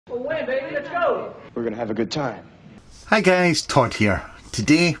We'll win, baby. Let's go. We're gonna have a good time. Hi guys, Todd here.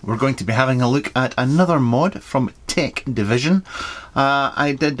 Today we're going to be having a look at another mod from TEK Division.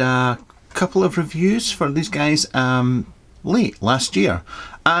 I did a couple of reviews for these guys late last year,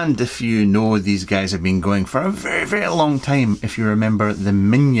 and if you know, these guys have been going for a very long time, if you remember the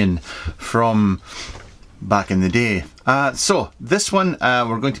Minion from back in the day. So this one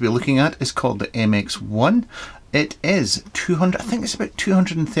we're going to be looking at is called the MX1. It is 200, I think it's about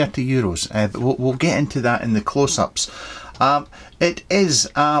 230 euros, but we'll get into that in the close-ups. It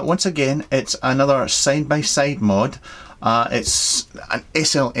is, once again, it's another side-by-side mod. It's an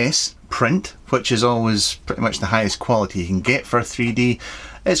SLS print, which is always pretty much the highest quality you can get for 3D.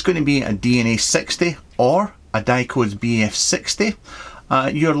 It's going to be a DNA 60 or a Dicodes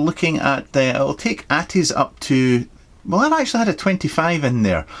BF60. You're looking at, it'll take ATIs up to, well, I've actually had a 25 in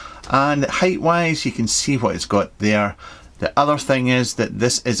there. And height wise, you can see what it's got there. The other thing is that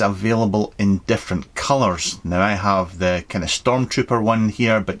this is available in different colours. Now I have the kind of Stormtrooper one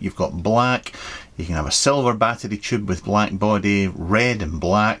here, but you've got black. You can have a silver battery tube with black body, red and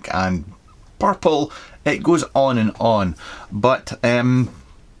black and purple. It goes on and on. But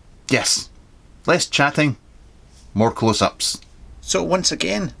yes, less chatting, more close-ups. So once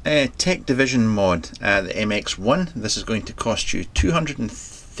again, TEK Division mod, the MX1. This is going to cost you 230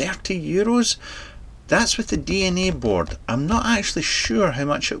 euros. That's with the DNA board. I'm not actually sure how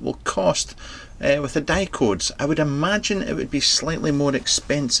much it will cost with the Dicodes. I would imagine it would be slightly more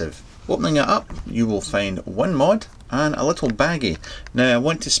expensive. Opening it up, you will find one mod and a little baggie. Now I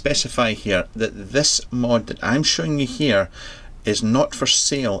want to specify here that this mod that I'm showing you here is not for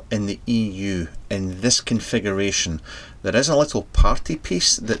sale in the EU in this configuration. There is a little party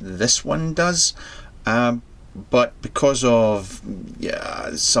piece that this one does, but because of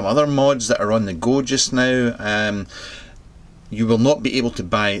some other mods that are on the go just now, you will not be able to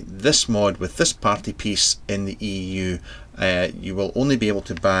buy this mod with this party piece in the EU. You will only be able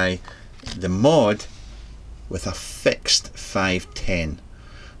to buy the mod with a fixed 510.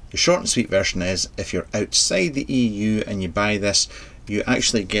 The short and sweet version is, if you're outside the EU and you buy this, you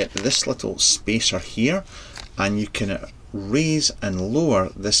actually get this little spacer here, and you can raise and lower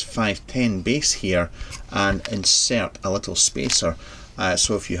this 510 base here and insert a little spacer.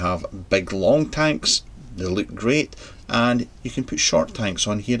 So if you have big long tanks, they look great, and you can put short tanks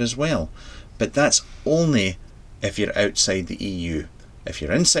on here as well. But that's only if you're outside the EU. If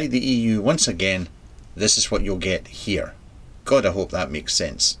you're inside the EU, once again, this is what you'll get here. God, I hope that makes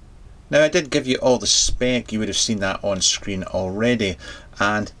sense. Now I did give you all the spec, you would have seen that on screen already,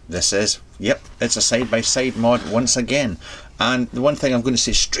 and this is, yep, it's a side-by-side mod once again. And the one thing I'm going to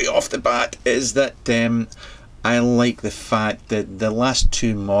say straight off the bat is that I like the fact that the last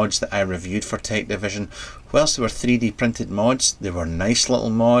two mods that I reviewed for TEK Division, whilst they were 3D printed mods, they were nice little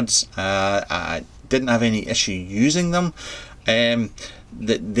mods. I didn't have any issue using them.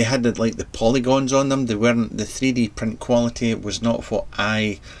 They had the polygons on them. They weren't, the 3D print quality was not what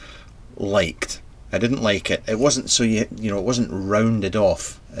I liked. I didn't like it. It wasn't so you know, it wasn't rounded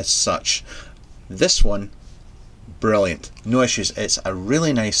off as such. This one, brilliant, no issues. It's a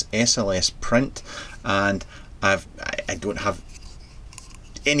really nice SLS print, and I don't have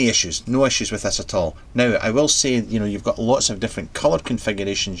any issues, no issues with this at all. Now I will say, you know, you've got lots of different color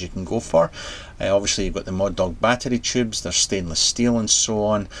configurations you can go for. Obviously you've got the Mod Dog battery tubes, there's stainless steel and so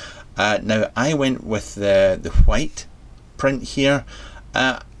on. Now I went with the white print here.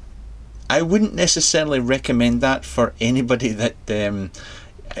 I wouldn't necessarily recommend that for anybody that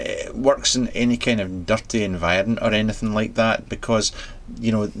works in any kind of dirty environment or anything like that, because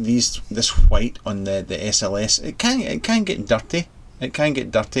you know, this white on the SLS, it can get dirty. It can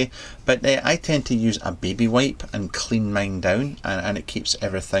get dirty, but I tend to use a baby wipe and clean mine down, and it keeps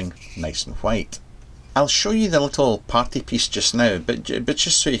everything nice and white. I'll show you the little party piece just now, but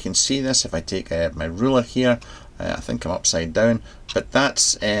just so you can see this, if I take my ruler here, I think I'm upside down, but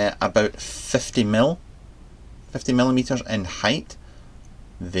that's about 50 millimeters in height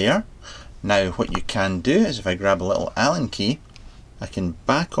there. Now what you can do is, if I grab a little Allen key, I can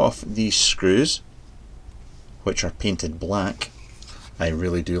back off these screws, which are painted black. I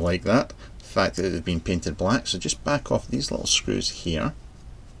really do like that, the fact that they've been painted black. So just back off these little screws here.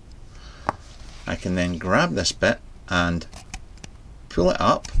 I can then grab this bit and pull it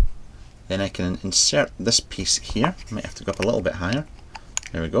up. Then I can insert this piece here. I might have to go up a little bit higher.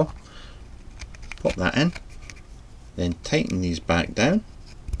 There we go. Pop that in. Then tighten these back down.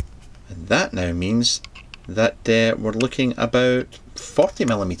 And that now means that we're looking about 40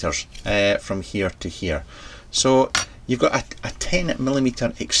 millimeters from here to here. So you've got a 10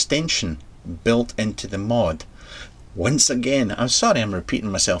 millimeter extension built into the mod. Once again, I'm sorry I'm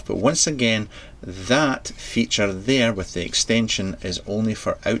repeating myself, but once again, that feature there with the extension is only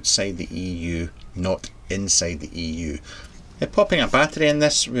for outside the EU, not inside the EU. Popping a battery in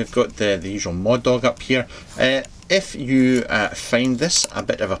this, we've got the usual mod dog up here. If you find this a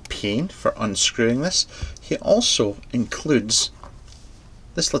bit of a pain for unscrewing this, he also includes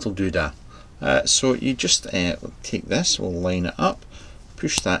this little doodah. So you just take this, we'll line it up,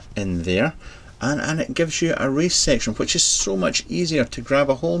 push that in there, and it gives you a race section, which is so much easier to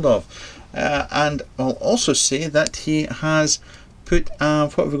grab a hold of. And I'll also say that he has put,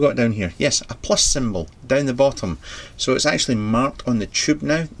 what have we got down here? Yes, a plus symbol down the bottom. So it's actually marked on the tube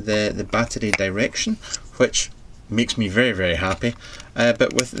now, the battery direction, which makes me very, very happy.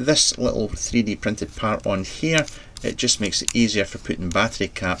 But with this little 3D printed part on here, it just makes it easier for putting battery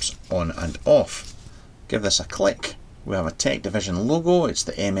caps on and off. Give this a click. We have a TEK Division logo, it's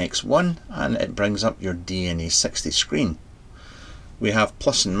the MX1, and it brings up your DNA 60 screen. We have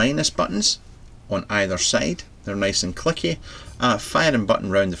plus and minus buttons on either side, they're nice and clicky. Firing button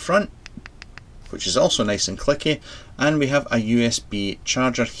round the front, which is also nice and clicky, and we have a USB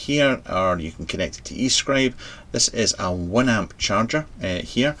charger here, or you can connect it to eScribe. This is a 1 amp charger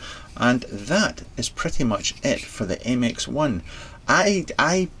here, and that is pretty much it for the MX1.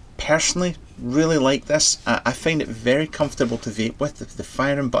 I personally really like this. I find it very comfortable to vape with, the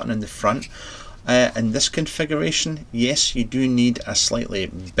firing button in the front. In this configuration, yes, you do need a slightly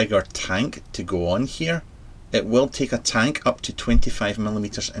bigger tank to go on here. It will take a tank up to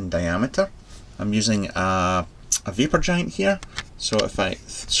 25mm in diameter. I'm using a vapor giant here, so if I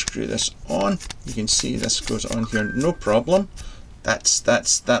screw this on, you can see this goes on here no problem.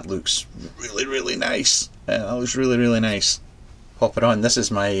 That looks really nice. That looks really nice. Pop it on. This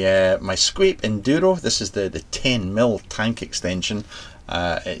is my my Squape Enduro. This is the 10mm tank extension.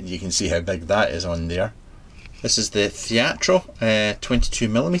 You can see how big that is on there. This is the Theatro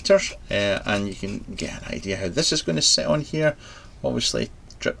 22mm, and you can get an idea how this is going to sit on here. Obviously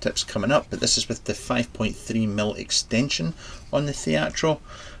drip tips coming up, but this is with the 5.3mm extension on the Theatro,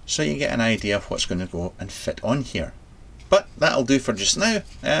 so you get an idea of what's going to go and fit on here. But that'll do for just now.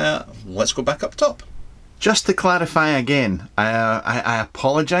 Let's go back up top. Just to clarify again, I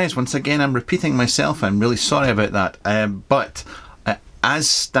apologise once again, I'm repeating myself, I'm really sorry about that, but as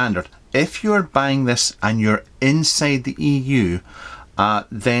standard, if you're buying this and you're inside the EU,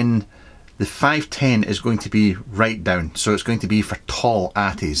 then the 510 is going to be right down, so it's going to be for tall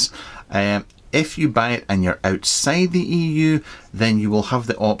atties. If you buy it and you're outside the EU, then you will have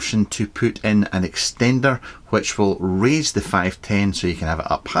the option to put in an extender which will raise the 510, so you can have it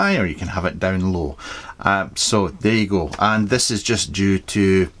up high or you can have it down low. So there you go, and this is just due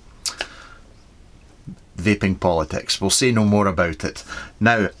to vaping politics. We'll say no more about it.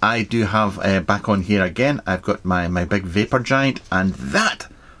 Now I do have back on here again, I've got my big vapor giant, and that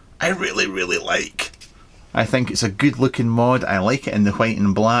I really like. I think it's a good looking mod. I like it in the white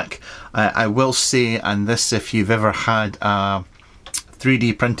and black. I will say, and this, if you've ever had a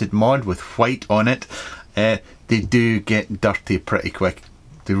 3D printed mod with white on it, they do get dirty pretty quick.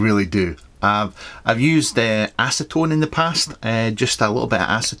 They really do. I've used acetone in the past, just a little bit of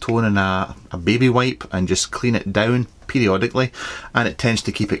acetone and a baby wipe, and just clean it down periodically, and it tends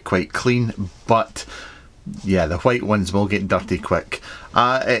to keep it quite clean. But yeah, the white ones will get dirty quick.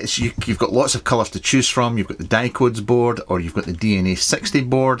 You've got lots of colours to choose from. You've got the Dicodes board, or you've got the DNA 60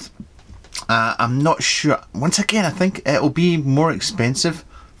 board. I'm not sure. Once again, I think it'll be more expensive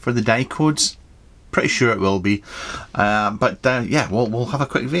for the Dicodes. Pretty sure it will be. But yeah, we'll have a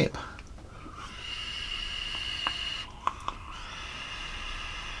quick vape.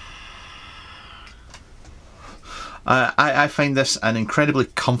 I find this an incredibly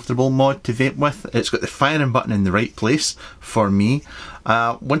comfortable mod to vape with. It's got the firing button in the right place for me.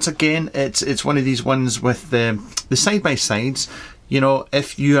 Once again, it's one of these ones with the side-by-sides. You know,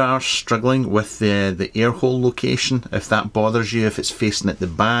 if you are struggling with the air hole location, if that bothers you, if it's facing at the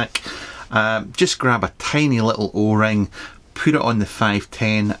back, just grab a tiny little O-ring, put it on the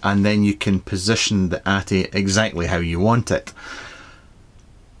 510, and then you can position the Atty exactly how you want it.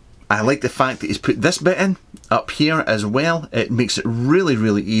 I like the fact that he's put this bit in up here as well. It makes it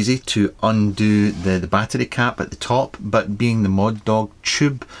really easy to undo the battery cap at the top, but being the Mod Dog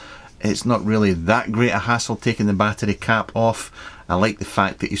tube, it's not really that great a hassle taking the battery cap off. I like the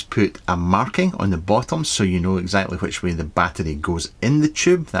fact that he's put a marking on the bottom so you know exactly which way the battery goes in the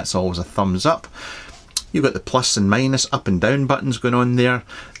tube. That's always a thumbs up. You've got the plus and minus, up and down buttons going on there.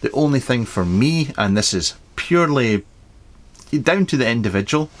 The only thing for me, and this is purely down to the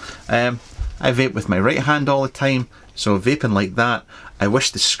individual, I vape with my right hand all the time, so vaping like that, I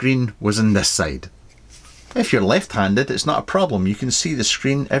wish the screen was on this side. If you're left-handed, it's not a problem. You can see the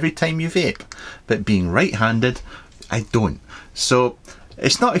screen every time you vape. But being right-handed, I don't. So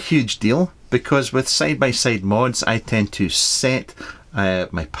it's not a huge deal, because with side-by-side mods, I tend to set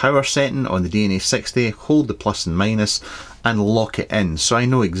my power setting on the DNA60, hold the plus and minus, and lock it in. So I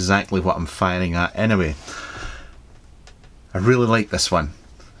know exactly what I'm firing at anyway. I really like this one.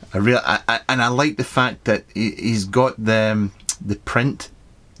 And I like the fact that he's got the print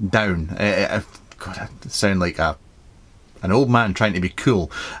down. God, I sound like an old man trying to be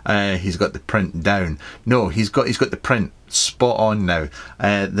cool. He's got the print down. No, he's got the print spot on now.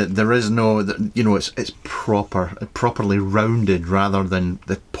 There is no, you know, it's properly rounded rather than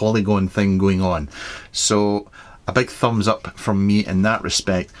the polygon thing going on. So a big thumbs up from me in that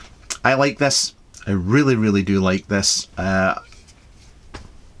respect. I like this. I really do like this. Can't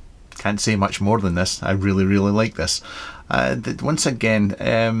say much more than this. I really like this. Once again,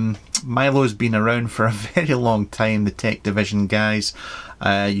 Milo's been around for a very long time, the TEK Division guys.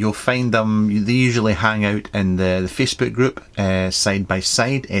 You'll find them, they usually hang out in the Facebook group, Side by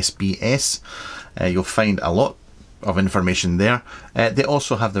Side, SBS. You'll find a lot of information there. They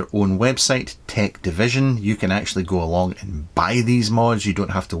also have their own website, TEK Division. You can actually go along and buy these mods. You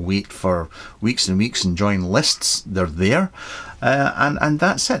don't have to wait for weeks and weeks and join lists. They're there. And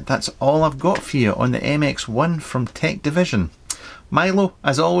that's it. That's all I've got for you on the MX1 from TEK Division. Milo,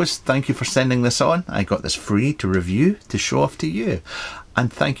 as always, thank you for sending this on. I got this free to review, to show off to you.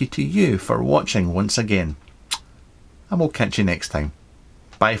 And thank you to you for watching once again. And we'll catch you next time.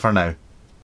 Bye for now.